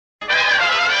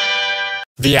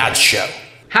The Adz Show.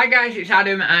 Hi guys, it's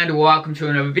Adam and welcome to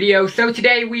another video. So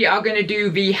today we are going to do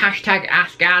the hashtag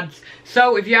AskAdz.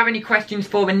 So if you have any questions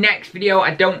for the next video,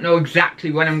 I don't know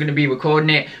exactly when I'm going to be recording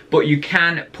it, but you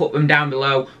can put them down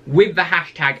below with the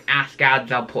hashtag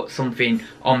AskAdz. I'll put something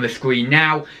on the screen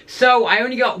now. So I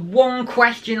only got one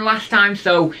question last time,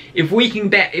 so if we can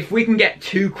get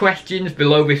 2 questions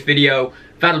below this video,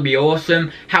 that'll be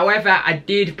awesome. However, I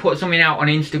did put something out on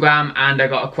Instagram and I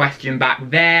got a question back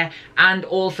there. And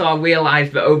also I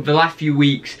realised that over the last few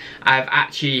weeks, I've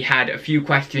actually had a few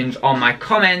questions on my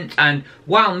comments. And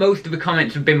while most of the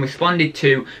comments have been responded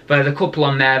to, there's a couple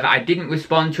on there that I didn't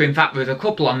respond to. In fact, there's a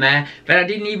couple on there that I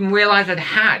didn't even realise I'd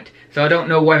had. So I don't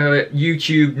know whether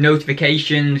YouTube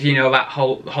notifications, you know, that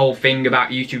whole thing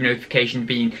about YouTube notifications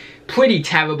being pretty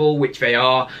terrible, which they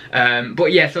are.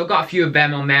 But yeah, so I've got a few of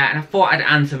them on there, and I thought I'd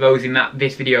answer those in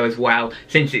this video as well,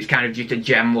 since it's kind of just a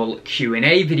general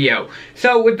Q&A video.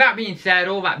 So with that being said,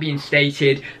 all that being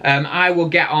stated, I will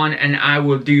get on and I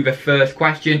will do the first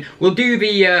question. We'll do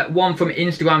the one from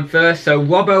Instagram first. So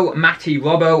Matty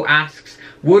Robbo asks,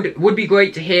 would be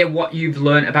great to hear what you've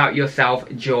learned about yourself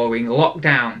during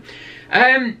lockdown.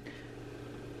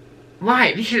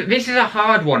 Right, this is a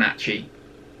hard one actually.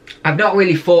 I've not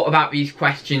really thought about these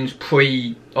questions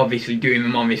obviously doing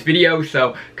them on this video,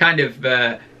 so kind of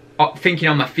thinking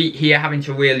on my feet here, having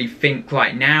to really think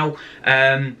right now.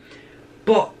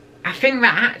 But I think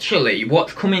that actually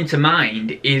what's coming to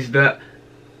mind is that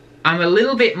I'm a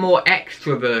little bit more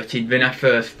extroverted than I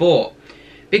first thought.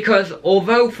 Because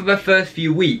although for the first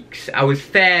few weeks I was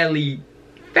fairly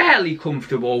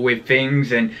comfortable with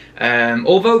things, and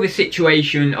although the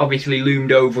situation obviously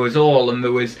loomed over us all and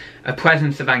there was a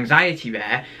presence of anxiety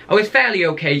there, I was fairly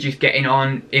okay just getting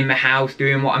on in the house,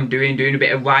 doing what I'm doing a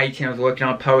bit of writing. I was working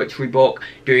on a poetry book,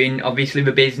 doing obviously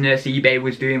the business. eBay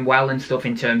was doing well and stuff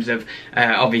in terms of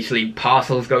obviously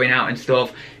parcels going out and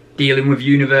stuff, dealing with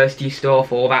university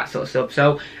stuff, all that sort of stuff.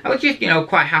 So I was just, you know,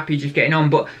 quite happy just getting on.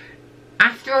 But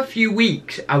after a few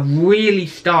weeks, I really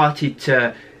started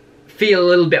to feel a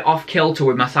little bit off kilter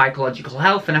with my psychological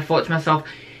health, and I thought to myself,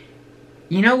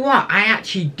 you know what, I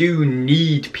actually do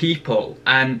need people.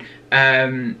 And I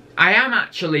am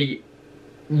actually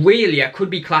really, I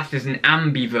could be classed as an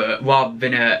ambivert rather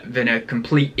than a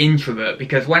complete introvert,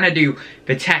 because when I do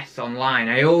the tests online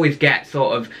I always get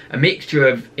sort of a mixture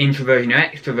of introversion or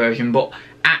extroversion, but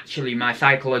actually my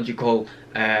psychological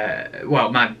well,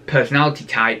 my personality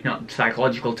type, not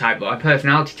psychological type, but my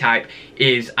personality type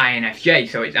is INFJ,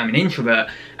 so I'm an introvert,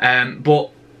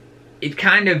 but it's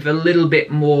kind of a little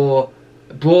bit more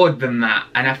broad than that,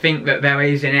 and I think that there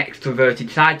is an extroverted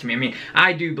side to me. I mean,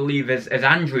 I do believe, as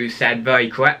Andrew said very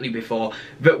correctly before,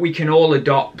 that we can all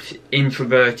adopt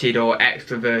introverted or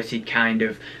extroverted kind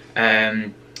of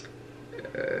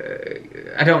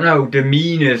I don't know,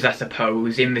 demeanours, I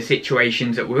suppose, in the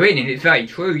situations that we're in, and it's very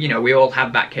true, you know, we all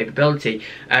have that capability.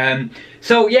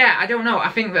 So yeah, I don't know, I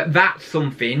think that that's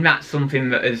something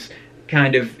that has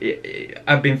kind of,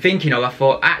 I've been thinking of. I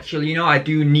thought, actually, you know, I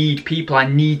do need people, I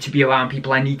need to be around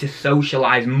people, I need to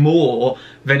socialise more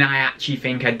than I actually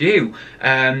think I do.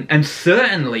 And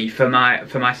certainly for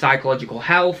my psychological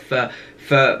health,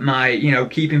 for my, you know,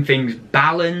 keeping things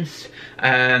balanced.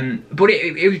 But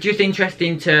it was just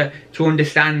interesting to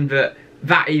understand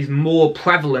that is more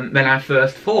prevalent than I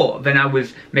first thought, than I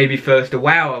was maybe first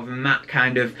aware of, and that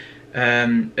kind of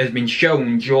has been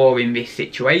shown during this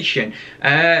situation.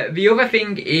 The other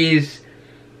thing is,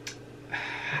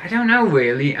 I don't know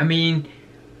really, I mean,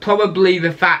 probably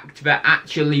the fact that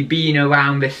actually being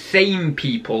around the same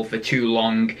people for too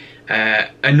long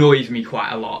annoys me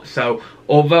quite a lot. So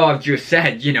although I've just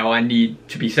said, you know, I need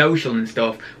to be social and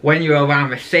stuff, when you're around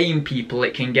the same people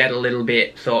it can get a little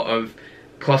bit sort of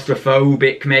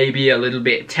claustrophobic, maybe a little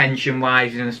bit tension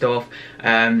wise and stuff.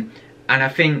 And I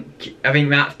think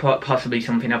that's possibly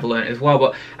something I've learned as well,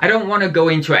 but I don't want to go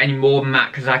into it any more than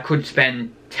that, because I could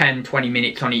spend 10-20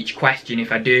 minutes on each question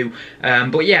if I do.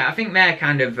 But yeah, I think they're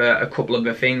kind of a couple of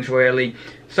the things really.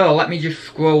 So let me just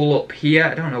scroll up here.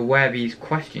 I don't know where these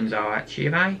questions are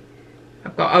actually.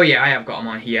 Oh yeah, I have got them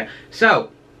on here.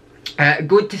 So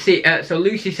good to see. So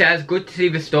Lucy says, good to see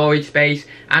the storage space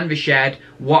and the shed.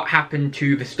 What happened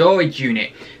to the storage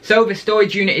unit? So the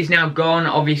storage unit is now gone.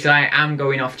 Obviously I am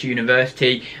going off to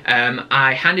university.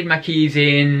 I handed my keys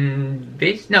in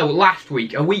last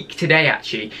week, a week today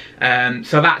actually.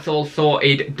 So that's all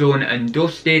sorted, done and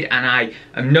dusted, and I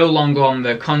am no longer on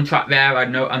the contract there.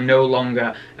 I'm no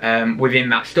longer within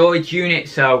that storage unit.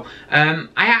 So I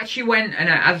actually went and,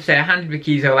 as I said, I handed the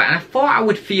keys over, and I thought I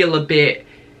would feel a bit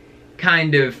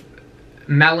kind of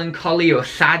melancholy or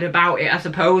sad about it, I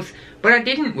suppose. but I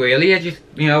didn't really. I just,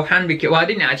 you know, I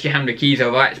didn't actually hand the keys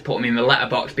over. I had to put them in the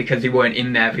letterbox because they weren't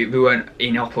in there. They weren't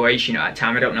in operation at that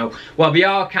time. I don't know. Well, they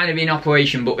are kind of in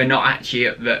operation, but they're not actually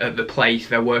at the place.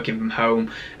 They're working from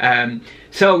home.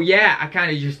 So yeah, I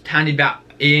kind of just handed that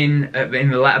in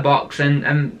the letterbox,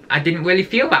 and I didn't really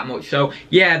feel that much. So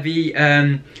yeah,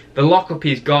 the lockup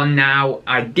is gone now.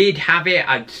 I did have it.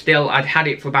 I'd had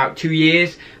it for about 2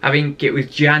 years. I think it was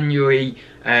January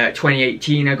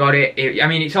 2018 I got it. I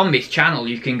mean, it's on this channel.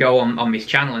 You can go on this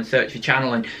channel and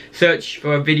search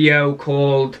for a video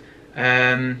called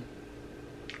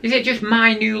is it just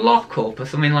my new lockup or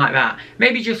something like that?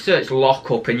 Maybe just search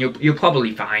lockup and you'll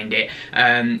probably find it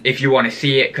if you want to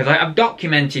see it, because I've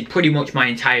documented pretty much my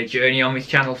entire journey on this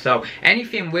channel. So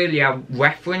anything really I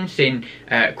reference in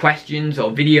questions or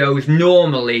videos,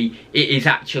 normally it is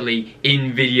actually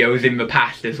in videos in the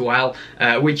past as well,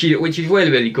 which is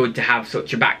really good to have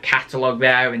such a back catalogue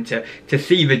there and to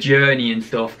see the journey and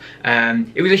stuff.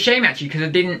 It was a shame actually, because I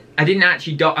didn't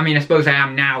actually I mean, I suppose I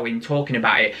am now in talking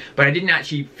about it, but I didn't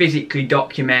actually physically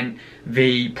document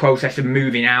the process of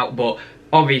moving out. But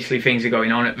obviously things are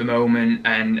going on at the moment,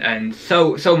 and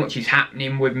so much is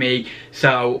happening with me.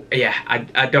 So yeah,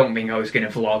 I don't think I was going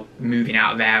to vlog moving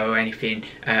out of there or anything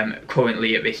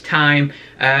currently at this time.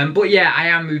 But yeah, I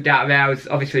am moved out of there. I was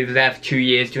obviously there for 2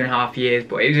 years, 2.5 years,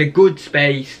 but it was a good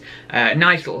space,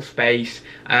 nice little space,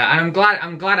 and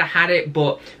I'm glad I had it.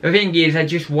 But the thing is, I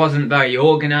just wasn't very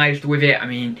organised with it. I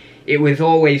mean, it was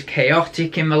always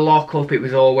chaotic in the lockup. It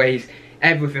was always,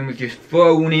 everything was just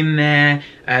thrown in there.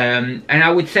 And I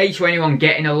would say to anyone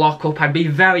getting a lockup, I'd be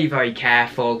very, very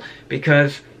careful,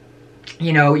 because,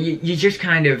 you know, you just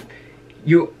kind of,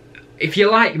 if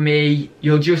you're like me,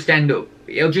 you'll just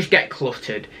it'll just get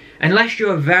cluttered. Unless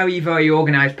you're a very, very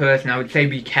organised person, I would say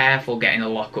be careful getting a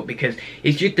lockup, because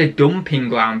it's just a dumping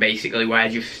ground basically, where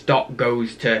just stock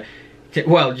goes to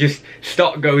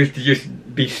just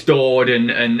be stored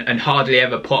and hardly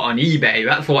ever put on eBay.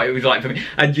 That's what it was like for me.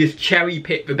 I'd just cherry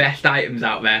pick the best items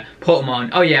out there, put them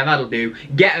on, oh yeah, that'll do,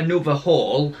 get another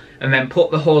haul, and then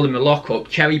put the haul in the lockup,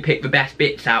 cherry pick the best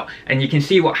bits out, and you can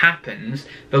see what happens.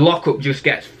 The lockup just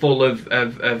gets full of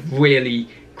really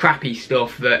crappy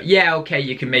stuff that, yeah, okay,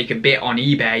 you can make a bit on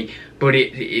eBay, but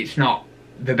it's not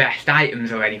the best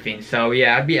items or anything. So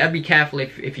yeah, I'd be careful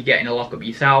if you're getting a lockup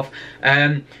yourself.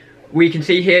 We can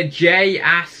see here, Jay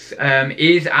asks,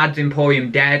 is Adz Emporium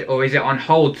dead or is it on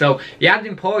hold? So the Adz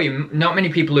Emporium, not many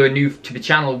people who are new to the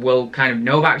channel will kind of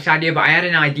know about this idea, but I had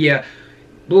an idea,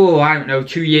 I don't know,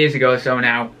 2 years ago or so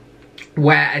now,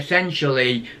 where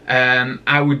essentially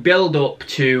I would build up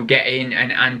to getting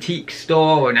an antique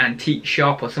store or an antique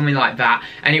shop or something like that,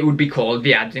 and it would be called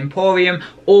the Adz Emporium.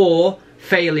 Or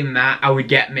failing that, I would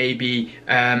get maybe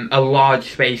a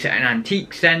large space at an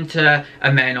antique centre,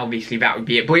 and then obviously that would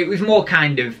be it. But it was more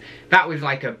kind of, that was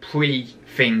like a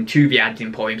pre-thing to the Adz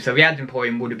Emporium. So the Adz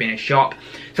Emporium would have been a shop.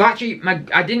 So actually,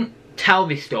 I didn't tell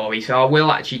this story, so I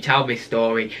will actually tell this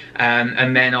story,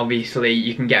 and then obviously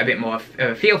you can get a bit more of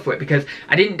a feel for it, because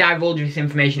I didn't divulge this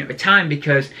information at the time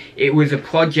because it was a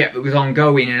project that was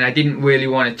ongoing and I didn't really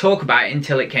want to talk about it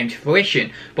until it came to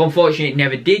fruition. But unfortunately it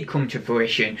never did come to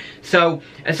fruition. So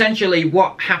essentially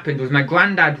what happened was, my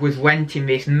granddad was renting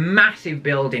this massive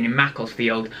building in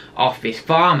Macclesfield off this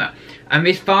farmer, and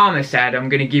this farmer said, I'm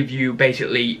going to give you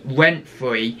basically rent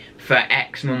free for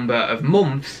X number of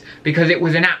months, because it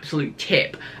was an absolute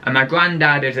tip. And my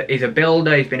granddad is a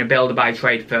builder. He's been a builder by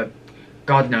trade for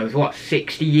God knows what,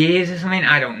 60 years or something,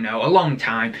 I don't know, a long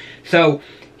time. So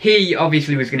he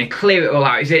obviously was going to clear it all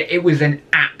out. It was an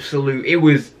absolute, it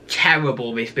was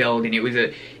terrible, this building.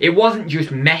 It wasn't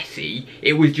just messy,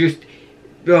 it was just,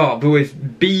 oh, there was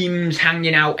beams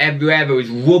hanging out everywhere, there was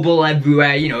rubble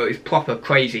everywhere, you know, it was proper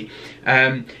crazy.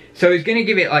 So he was going to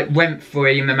give it like rent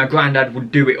free, and then my granddad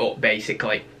would do it up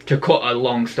basically, to cut a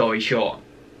long story short.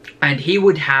 And he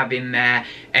would have in there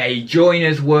a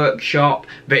joiner's workshop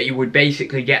that he would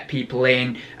basically get people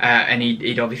in, and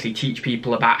he'd obviously teach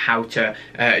people about how to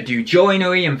do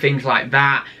joinery and things like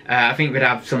that. I think they'd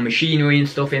have some machinery and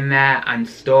stuff in there and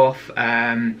stuff.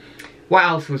 What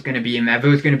else was going to be in there? There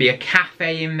was going to be a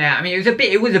cafe in there. I mean,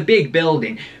 it was a big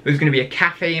building. There was going to be a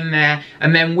cafe in there,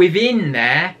 and then within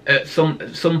there, at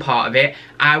some part of it,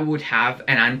 I would have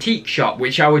an antique shop,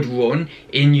 which I would run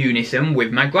in unison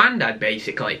with my granddad,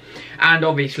 basically. And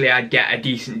obviously, I'd get a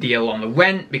decent deal on the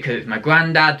rent because it's my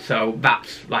granddad, so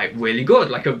that's like really good,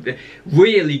 like a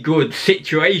really good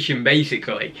situation,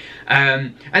 basically.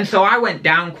 And so I went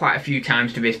down quite a few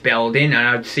times to this building, and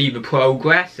I'd see the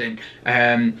progress, and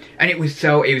it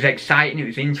was exciting, it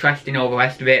was interesting, all the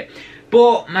rest of it.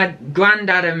 But my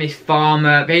granddad and Miss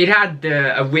Farmer, they'd had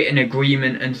a written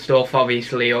agreement and stuff,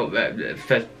 obviously,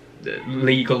 for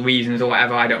legal reasons or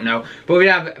whatever, I don't know. But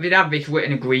they'd have this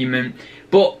written agreement,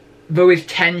 but there was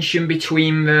tension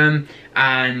between them,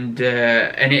 and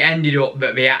it ended up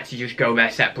that they had to just go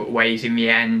their separate ways in the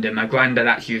end, and my granddad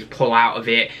actually just pull out of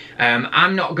it.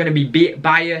 I'm not going to be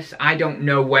biased. I don't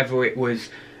know whether it was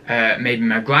maybe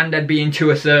my granddad being too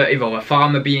assertive or a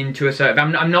farmer being too assertive.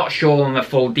 I'm not sure on the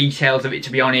full details of it,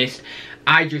 to be honest.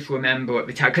 I just remember at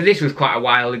the time, because this was quite a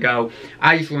while ago,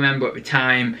 I just remember at the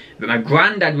time that my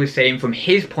granddad was saying from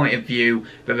his point of view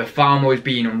that the farmer was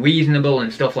being unreasonable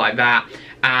and stuff like that,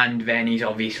 and then he's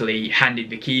obviously handed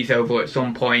the keys over at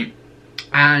some point,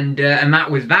 and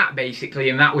that was that basically,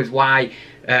 and that was why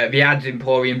the Adz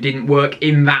Emporium didn't work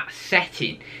in that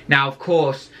setting. Now, of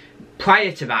course,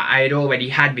 prior to that, I had already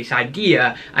had this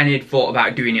idea and I had thought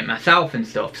about doing it myself and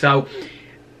stuff. So,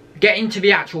 getting to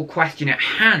the actual question at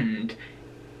hand,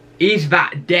 is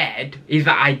that dead? Is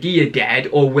that idea dead,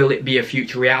 or will it be a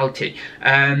future reality?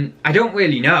 I don't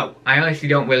really know. I honestly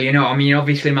don't really know. I mean,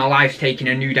 obviously my life's taking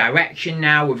a new direction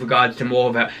now with regards to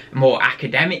more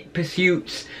academic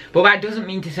pursuits. But that doesn't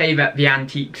mean to say that the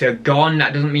antiques are gone.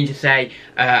 That doesn't mean to say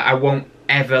I won't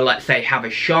ever, let's say, have a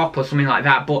shop or something like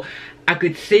that. But I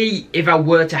could see if I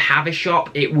were to have a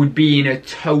shop, it would be in a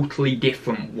totally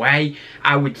different way.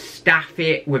 I would staff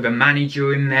it with a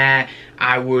manager in there.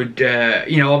 I would,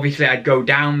 you know, obviously I'd go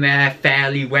down there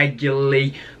fairly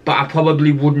regularly, but I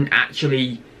probably wouldn't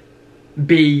actually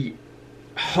be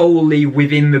wholly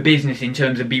within the business in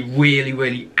terms of be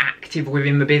really active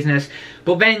within the business.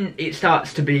 But then it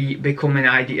starts to become an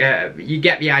idea, you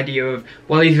get the idea of,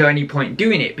 well, is there any point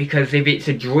doing it? Because if it's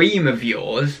a dream of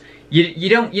yours, you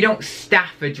don't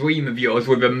staff a dream of yours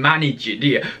with a manager, do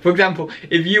you? For example,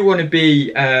 if you want to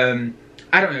be, I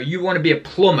don't know, you want to be a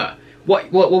plumber.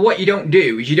 What you don't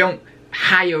do is you don't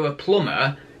hire a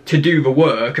plumber to do the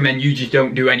work and then you just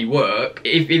don't do any work.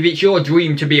 If it's your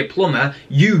dream to be a plumber,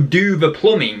 you do the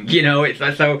plumbing, you know. It's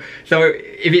like, so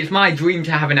if it's my dream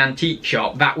to have an antique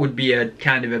shop, that would be a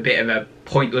kind of a bit of a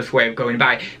pointless way of going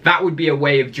about it. That would be a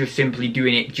way of just simply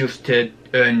doing it just to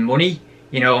earn money,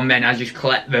 you know, and then I just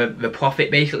collect the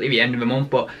profit basically at the end of the month.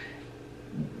 But,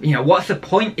 you know, what's the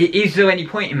point? Is there any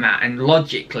point in that? And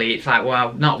logically, it's like,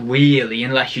 well, not really,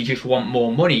 unless you just want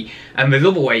more money. And there's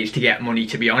other ways to get money,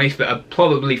 to be honest, that are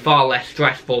probably far less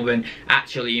stressful than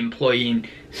actually employing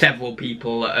several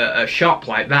people at a shop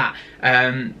like that.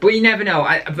 But you never know.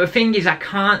 The thing is, I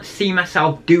can't see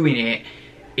myself doing it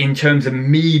in terms of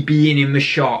me being in the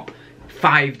shop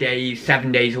 5 days,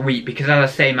 7 days a week, because as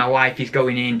I say, my life is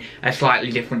going in a slightly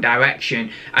different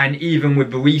direction. And even with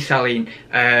the reselling,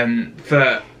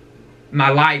 for my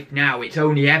life now, it's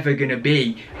only ever going to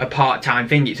be a part-time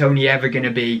thing. It's only ever going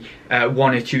to be 1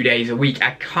 or 2 days a week.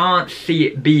 I can't see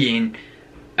it being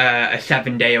a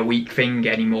 7-day-a-week thing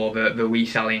anymore, the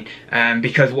reselling,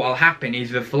 because what will happen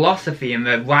is the philosophy and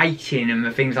the writing and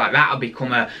the things like that will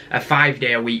become a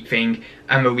 5-day-a-week thing,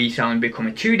 and the reselling become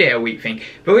a 2-day-a-week thing.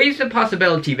 There is the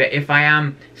possibility that if I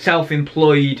am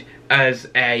self-employed as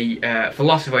a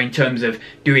philosopher in terms of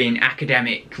doing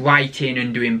academic writing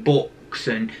and doing books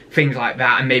and things like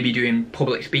that, and maybe doing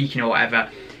public speaking or whatever,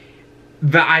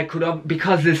 that I could,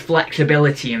 because there's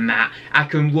flexibility in that, I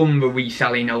can run the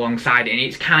reselling alongside it, and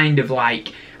it's kind of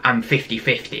like I'm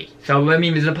 50-50. So, I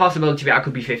mean, there's a possibility that I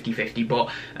could be 50-50, but,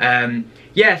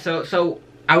 yeah, so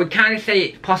I would kind of say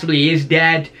it possibly is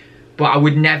dead, but I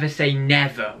would never say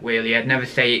never, really. I'd never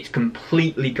say it's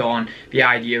completely gone. The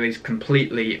idea is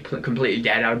completely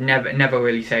dead. I would never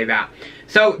really say that.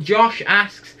 So, Josh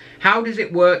asks, how does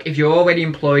it work if you're already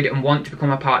employed and want to become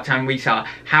a part-time reseller?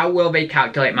 How will they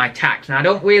calculate my tax? Now, I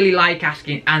don't really like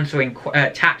answering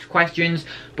tax questions,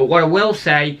 but what I will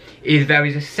say is there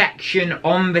is a section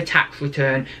on the tax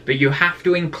return that you have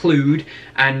to include,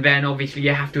 and then obviously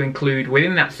you have to include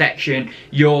within that section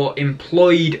your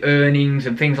employed earnings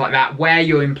and things like that, where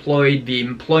you're employed, the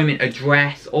employment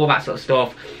address, all that sort of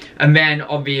stuff, and then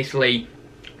obviously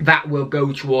that will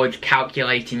go towards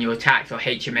calculating your tax, or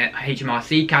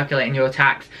HMRC calculating your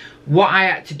tax. What I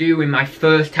had to do in my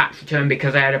first tax return,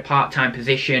 because I had a part-time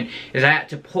position, is I had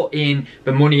to put in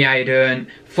the money I had earned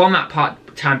from that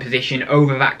part-time position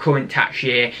over that current tax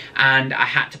year, and I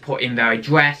had to put in their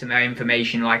address and their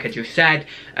information like I just said.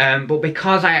 But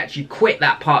because I actually quit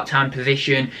that part-time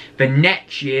position the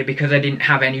next year, because I didn't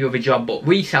have any other job but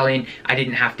reselling, I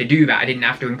didn't have to do that. I didn't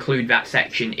have to include that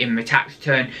section in the tax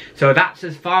return. So that's,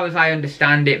 as far as I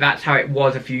understand it, that's how it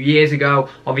was a few years ago.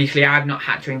 Obviously I've not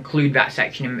had to include that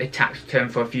section in the tax return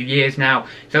for a few years now,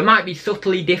 so it might be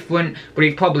subtly different, but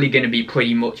it's probably going to be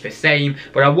pretty much the same.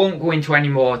 But I won't go into any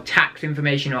more tax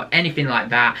information or anything like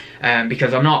that,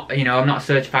 because I'm not, you know, I'm not a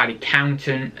certified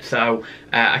accountant, so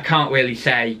I can't really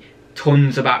say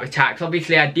tons about the tax.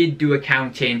 Obviously I did do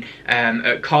accounting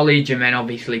at college, and then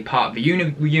obviously part of the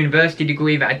university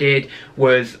degree that I did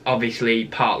was obviously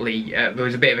partly, there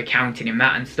was a bit of accounting in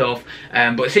that and stuff,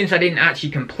 but since I didn't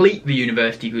actually complete the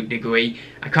university degree,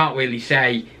 I can't really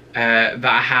say that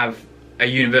I have a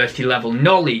university level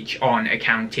knowledge on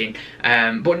accounting,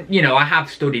 but you know, I have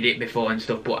studied it before and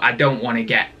stuff, but I don't want to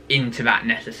get into that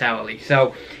necessarily.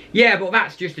 So yeah, but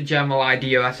that's just a general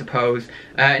idea, I suppose.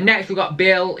 Next we've got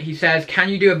Bill. He says, can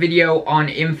you do a video on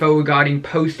info regarding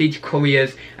postage,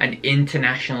 couriers and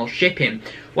international shipping?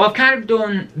 Well, I've kind of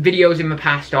done videos in the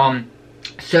past on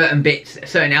certain bits,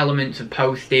 certain elements of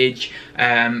postage.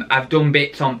 I've done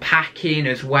bits on packing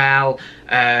as well,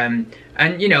 and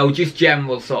you know, just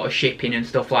general sort of shipping and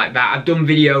stuff like that. I've done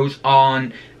videos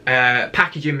on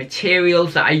packaging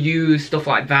materials that I use, stuff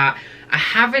like that. I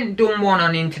haven't done one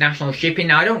on international shipping.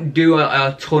 Now, I don't do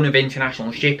a ton of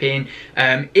international shipping.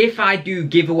 If I do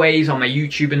giveaways on my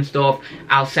YouTube and stuff,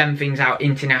 I'll send things out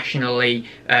internationally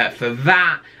for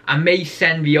that. I may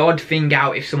send the odd thing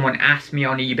out if someone asks me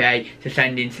on eBay to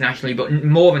send internationally, but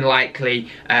more than likely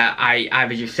I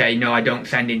either just say no, I don't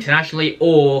send internationally,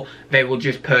 or they will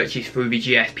just purchase through the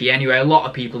GSP anyway. A lot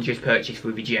of people just purchase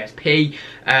through the GSP.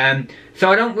 So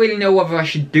I don't really know whether I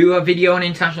should do a video on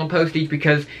international postage,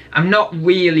 because I'm not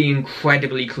really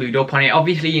incredibly clued up on it.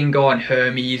 Obviously you can go on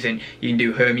Hermes and you can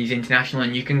do Hermes International,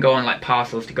 and you can go on like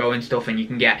Parcels to Go and stuff, and you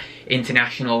can get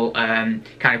international kind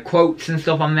of quotes and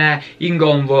stuff on there. You can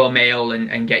go on Royal Mail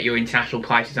and get your international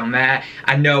prices on there.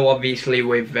 I know obviously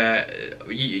with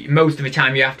most of the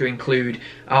time you have to include,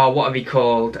 what are they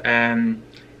called?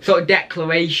 Sort of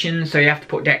declarations, so you have to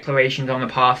put declarations on the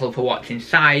parcel for what's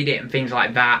inside it and things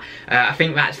like that. I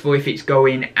think that's for if it's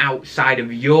going outside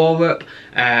of Europe.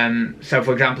 So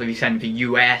for example, if you send to the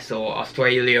US or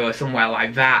Australia or somewhere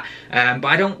like that. But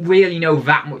I don't really know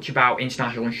that much about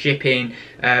international shipping.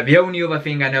 The only other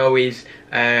thing I know is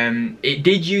it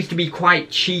did used to be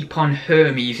quite cheap on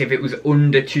Hermes if it was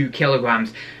under 2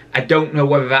 kilograms. I don't know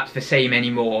whether that's the same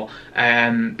anymore,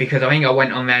 because I think I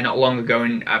went on there not long ago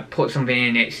and I put something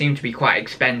in. It seemed to be quite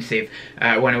expensive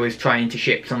when I was trying to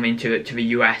ship something to the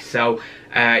US. So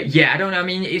yeah, I don't know. I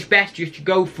mean, it's best just to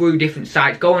go through different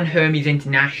sites. Go on Hermes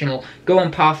International, go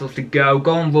on Parcels to Go,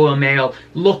 go on Royal Mail,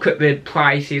 look at the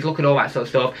prices, look at all that sort of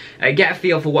stuff. Get a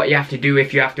feel for what you have to do,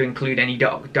 if you have to include any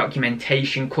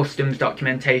documentation, customs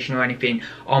documentation or anything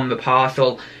on the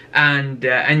parcel. And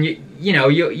you know,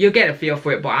 you'll get a feel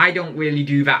for it, but I don't really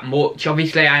do that much.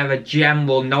 Obviously I have a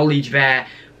general knowledge there,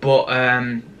 but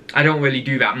I don't really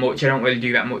do that much. I don't really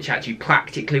do that much actually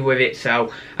practically with it,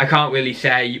 so I can't really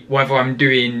say whether I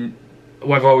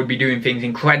would be doing things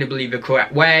incredibly the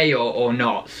correct way or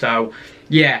not. So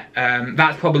yeah,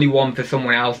 that's probably one for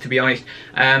someone else, to be honest.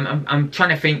 I'm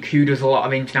trying to think who does a lot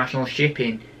of international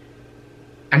shipping.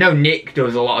 I know Nick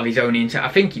does a lot of his own I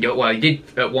think he does. Well, he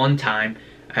did at one time.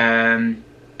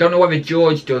 Don't know whether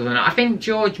George does or not. I think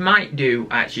George might do,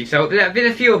 actually. So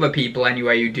there's a few other people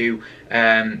anyway who do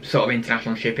sort of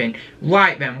international shipping.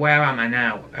 Right then, where am I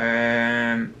now?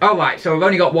 Oh right, so we've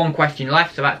only got one question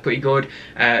left, so that's pretty good.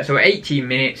 So 18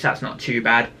 minutes, that's not too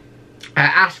bad.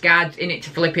 ASKADZ, in it to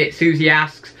flip it, Susie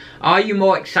asks, are you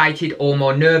more excited or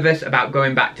more nervous about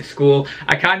going back to school?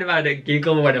 I kind of had a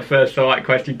giggle when I first saw that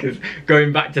question, because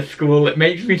going back to school, it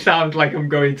makes me sound like I'm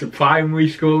going to primary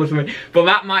school or something. But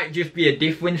that might just be a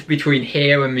difference between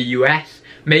here and the US.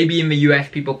 Maybe in the US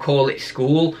people call it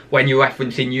school when you're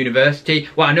referencing university.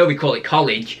 Well, I know we call it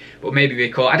college, but maybe they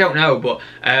call it, I don't know. But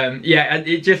yeah,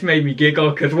 it just made me giggle,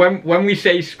 because when we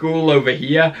say school over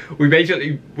here, we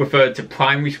basically refer to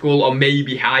primary school or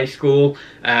maybe high school.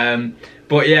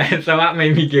 But yeah, so that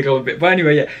made me giggle a bit. But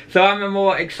anyway, yeah, so I'm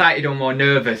more excited or more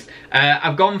nervous.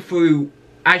 I've gone through,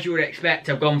 as you would expect,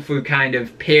 I've gone through kind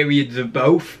of periods of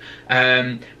both.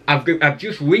 I've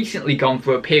just recently gone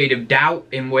through a period of doubt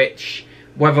in which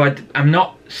I'm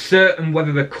not certain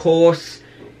whether the course,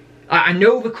 I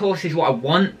know the course is what I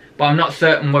want, but I'm not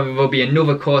certain whether there'll be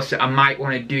another course that I might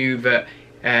want to do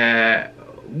that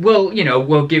will, you know,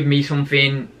 will give me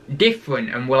something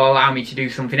different and will allow me to do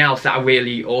something else that I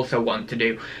really also want to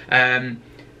do.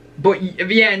 But at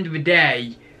the end of the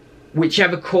day,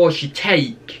 whichever course you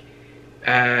take,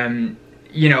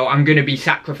 you know, I'm going to be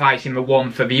sacrificing the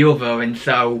one for the other, and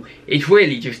so it's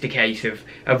really just a case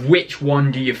of which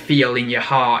one do you feel in your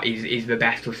heart is the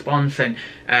best response,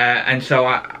 and so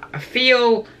I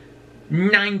feel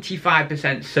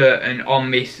 95% certain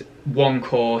on this one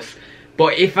course.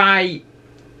 But if I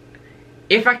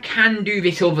can do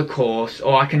this other course,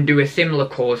 or I can do a similar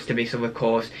course to this other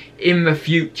course in the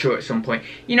future at some point,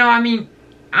 you know, I mean,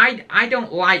 I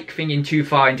don't like thinking too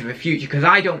far into the future, because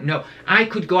I don't know. I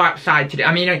could go outside today.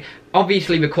 I mean,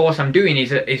 obviously the course I'm doing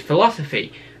is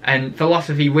philosophy, and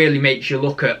philosophy really makes you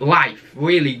look at life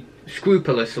really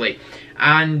scrupulously.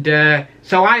 And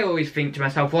so I always think to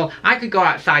myself, well, I could go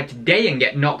outside today and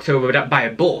get knocked over by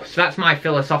a bus. That's my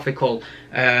philosophical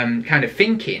kind of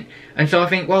thinking. And so I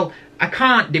think, well, I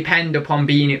can't depend upon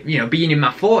being in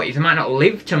my 40s. I might not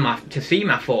live to see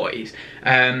my 40s.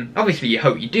 Obviously, you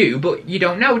hope you do, but you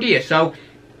don't know, do you? So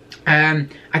I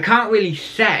can't really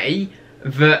say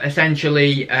that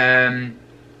essentially,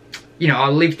 you know,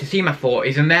 I'll live to see my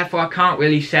 40s, and therefore I can't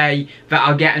really say that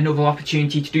I'll get another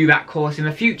opportunity to do that course in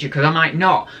the future, because I might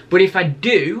not. But if I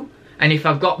do, and if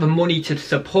I've got the money to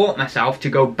support myself to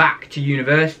go back to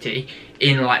university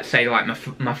in, let's say, like my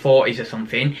 40s or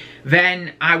something,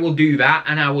 then I will do that,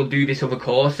 and I will do this other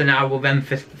course, and I will then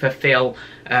fulfill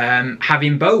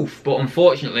having both. But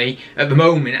unfortunately, at the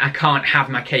moment, I can't have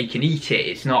my cake and eat it.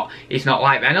 It's not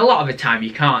like that, and a lot of the time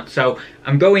you can't. So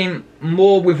I'm going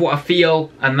more with what I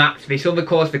feel, and that's this other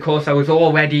course, the course I was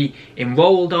already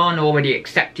enrolled on, already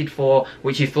accepted for,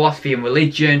 which is philosophy and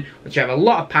religion, which I have a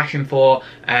lot of passion for.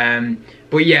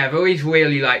 But yeah, there is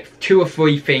really like 2 or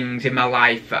 3 things in my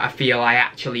life that I feel I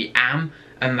actually am,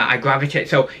 and that I gravitate.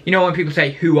 So, you know, when people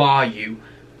say, who are you?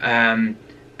 And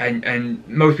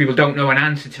most people don't know an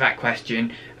answer to that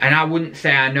question, and I wouldn't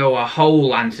say I know a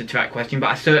whole answer to that question,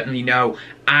 but I certainly know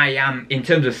I am, in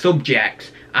terms of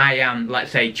subjects, I am,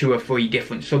 let's say, 2 or 3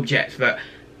 different subjects that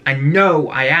I know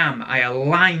I am. I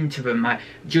align to them.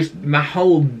 My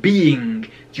whole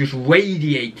being just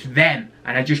radiates them,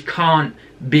 and I just can't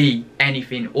be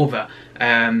anything other.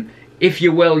 If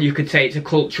you will, you could say it's a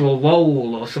cultural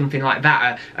role or something like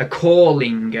that, a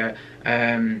calling,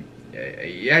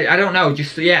 I don't know,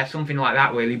 just, yeah, something like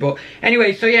that really. But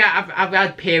anyway, so yeah, I've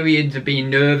had periods of being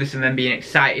nervous and then being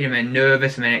excited, and then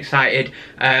nervous and then excited.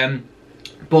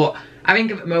 But I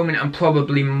think at the moment I'm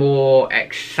probably more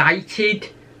excited.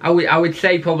 I would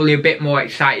say probably a bit more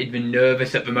excited than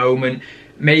nervous at the moment.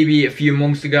 Maybe a few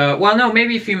months ago, well no,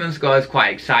 maybe a few months ago I was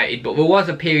quite excited, but there was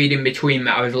a period in between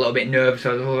that I was a little bit nervous.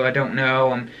 I was, oh, I don't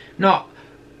know,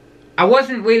 I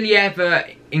wasn't really ever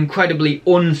incredibly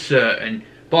uncertain,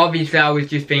 but obviously I was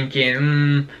just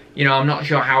thinking, you know, I'm not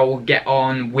sure how I'll get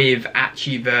on with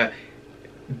actually the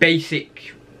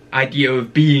basic idea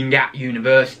of being at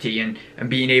university and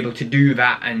being able to do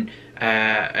that, and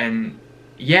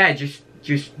yeah,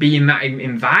 just be in that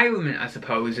environment, I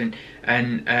suppose, and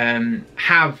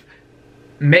have,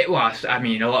 well, I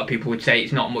mean, a lot of people would say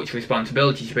it's not much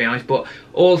responsibility, to be honest, but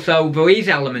also there is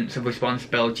elements of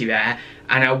responsibility there,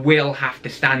 and I will have to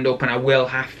stand up, and I will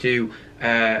have to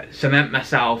cement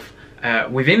myself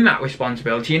within that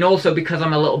responsibility. And also because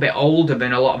I'm a little bit older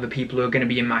than a lot of the people who are going to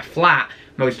be in my flat,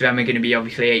 most of them are going to be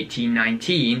obviously 18,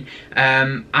 19,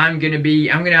 I'm going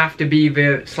to have to be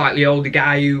the slightly older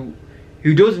guy who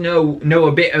does know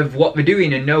a bit of what they're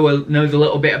doing, and knows a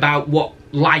little bit about what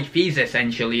life is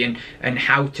essentially, and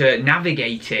how to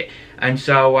navigate it. And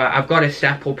so I've got to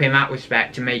step up in that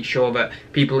respect to make sure that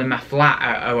people in my flat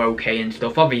are okay and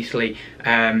stuff. Obviously,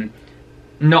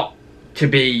 not to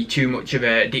be too much of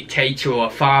a dictator or a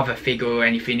father figure or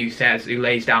anything who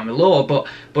lays down the law,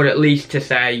 but at least to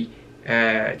say,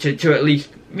 to at least,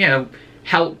 you know,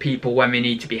 help people when they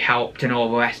need to be helped and all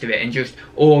the rest of it, and just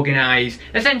organise.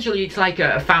 Essentially, it's like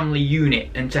a family unit,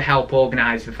 and to help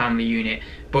organise the family unit,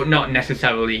 but not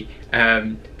necessarily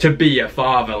to be a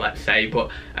father, let's say. But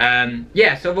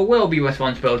yeah, so there will be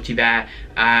responsibility there,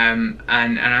 and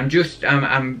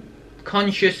I'm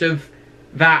conscious of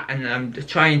that, and I'm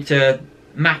trying to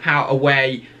map out a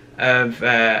way of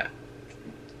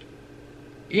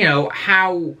you know,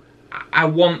 how I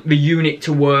want the unit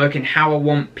to work, and how I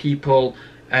want people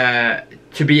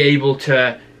to be able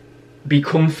to be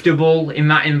comfortable in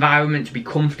that environment, to be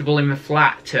comfortable in the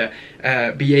flat, to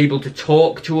be able to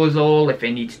talk to us all if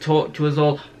they need to talk to us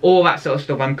all that sort of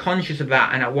stuff. I'm conscious of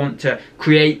that, and I want to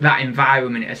create that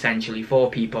environment essentially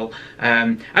for people.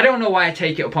 I don't know why I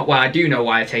take it upon, well, I do know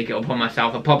why I take it upon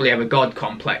myself. I probably have a God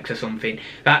complex or something.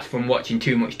 That's from watching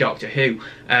too much Doctor Who.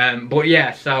 But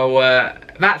yeah, so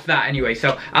that's that anyway.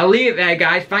 So I'll leave it there,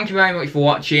 guys. Thank you very much for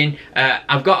watching.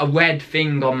 I've got a red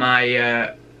thing on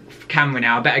my camera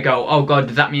now. I better go. Oh god,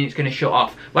 does that mean it's going to shut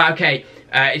off? Well, okay,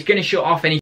 it's going to shut off any